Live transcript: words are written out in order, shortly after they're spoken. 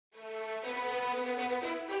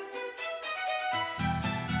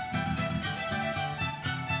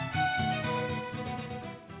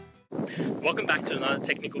Welcome back to another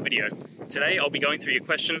technical video. Today I'll be going through your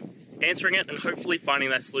question, answering it, and hopefully finding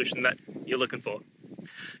that solution that you're looking for.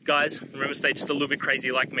 Guys, remember to stay just a little bit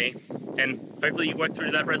crazy like me, and hopefully you work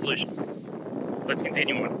through that resolution. Let's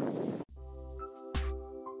continue on.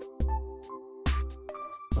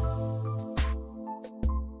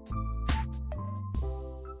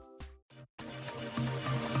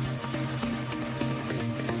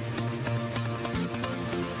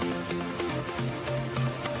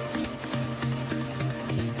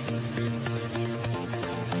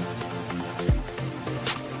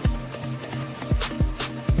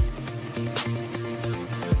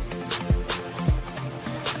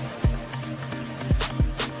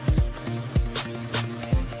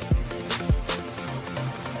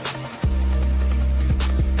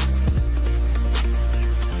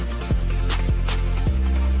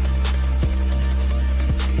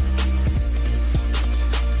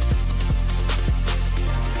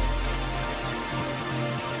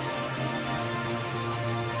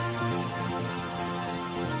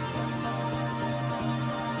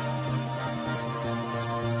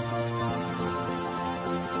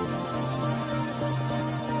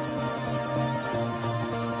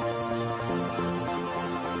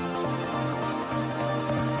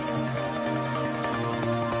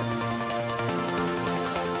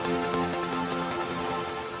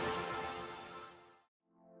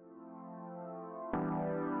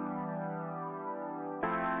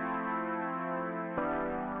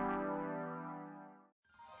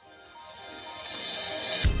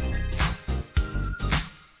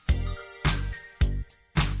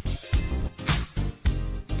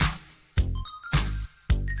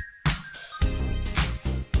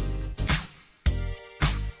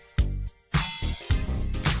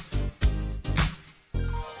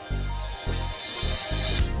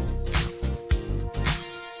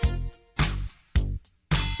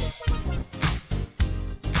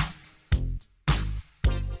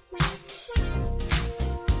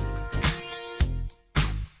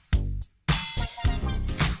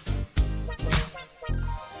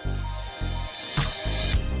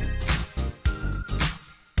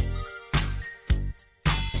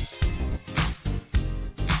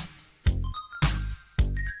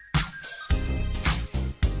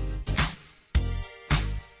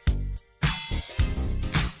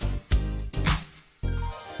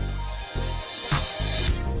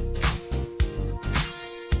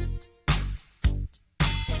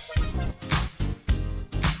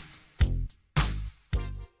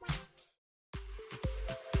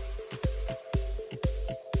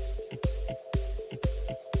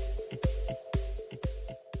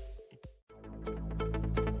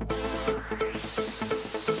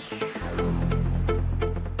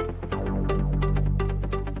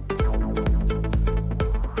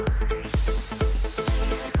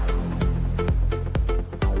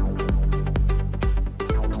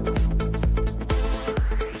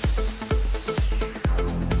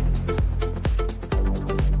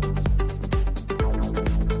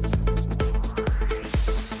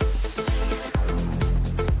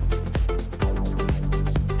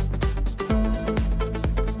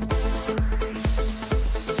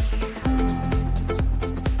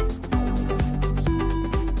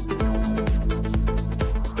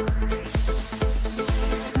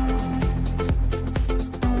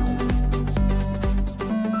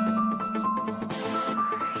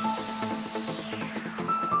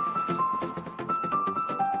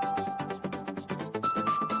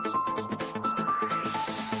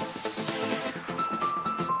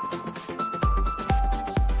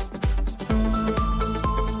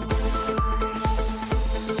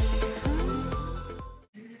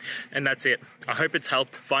 And that's it. I hope it's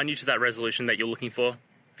helped find you to that resolution that you're looking for.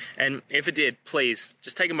 And if it did, please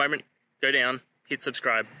just take a moment, go down, hit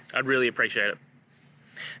subscribe. I'd really appreciate it.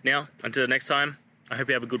 Now, until next time, I hope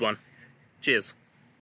you have a good one. Cheers.